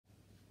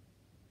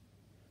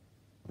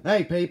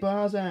Hey people,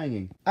 how's it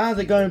hanging? How's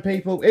it going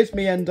people? It's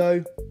me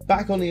Endo,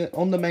 back on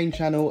the main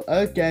channel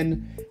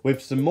again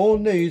with some more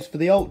news for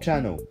the alt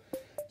channel.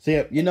 So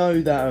yeah, you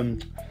know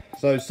that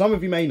so some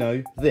of you may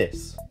know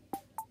this.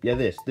 Yeah,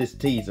 this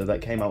teaser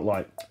that came out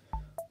like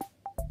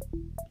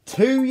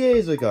 2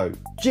 years ago.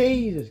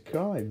 Jesus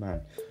Christ,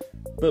 man.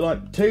 But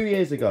like 2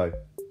 years ago,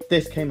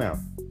 this came out.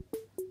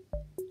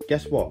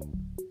 Guess what?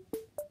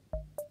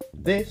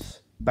 This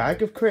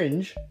bag of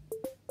cringe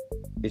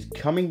is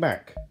coming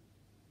back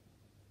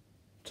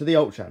to the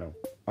alt channel.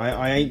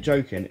 I ain't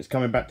joking, it's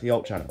coming back to the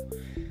alt channel.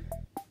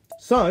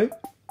 So,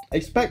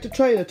 expect a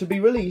trailer to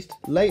be released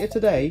later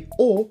today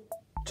or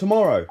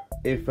tomorrow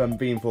if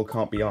V4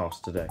 can't be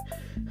asked today.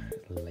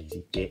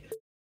 Lazy git.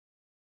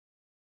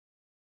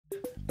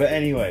 But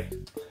anyway,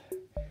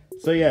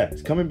 so yeah,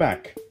 it's coming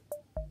back.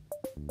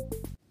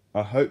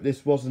 I hope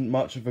this wasn't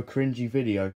much of a cringy video.